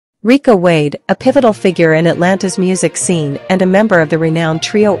Rico Wade, a pivotal figure in Atlanta's music scene and a member of the renowned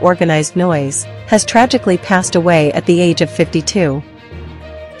trio Organized Noize, has tragically passed away at the age of 52.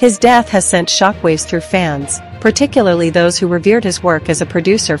 His death has sent shockwaves through fans, particularly those who revered his work as a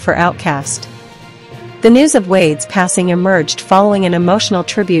producer for Outkast. The news of Wade's passing emerged following an emotional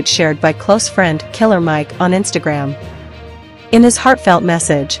tribute shared by close friend Killer Mike on Instagram. In his heartfelt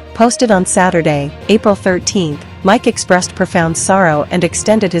message, posted on Saturday, April 13, Mike expressed profound sorrow and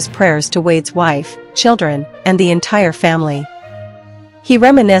extended his prayers to Wade's wife, children, and the entire family. He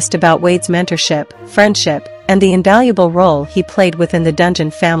reminisced about Wade's mentorship, friendship, and the invaluable role he played within the Dungeon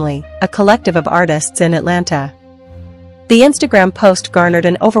family, a collective of artists in Atlanta. The Instagram post garnered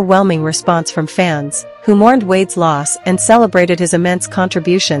an overwhelming response from fans, who mourned Wade's loss and celebrated his immense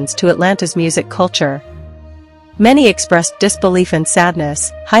contributions to Atlanta's music culture. Many expressed disbelief and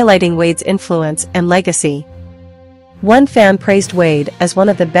sadness, highlighting Wade's influence and legacy. One fan praised Wade as one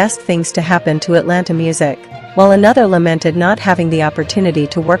of the best things to happen to Atlanta music, while another lamented not having the opportunity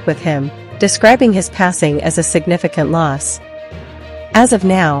to work with him, describing his passing as a significant loss. As of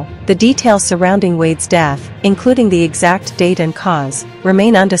now, the details surrounding Wade's death, including the exact date and cause,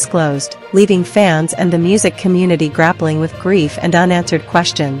 remain undisclosed, leaving fans and the music community grappling with grief and unanswered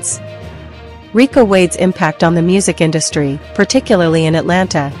questions. Rico Wade's impact on the music industry, particularly in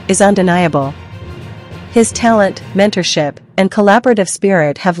Atlanta, is undeniable. His talent, mentorship, and collaborative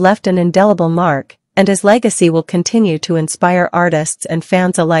spirit have left an indelible mark, and his legacy will continue to inspire artists and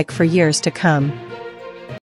fans alike for years to come.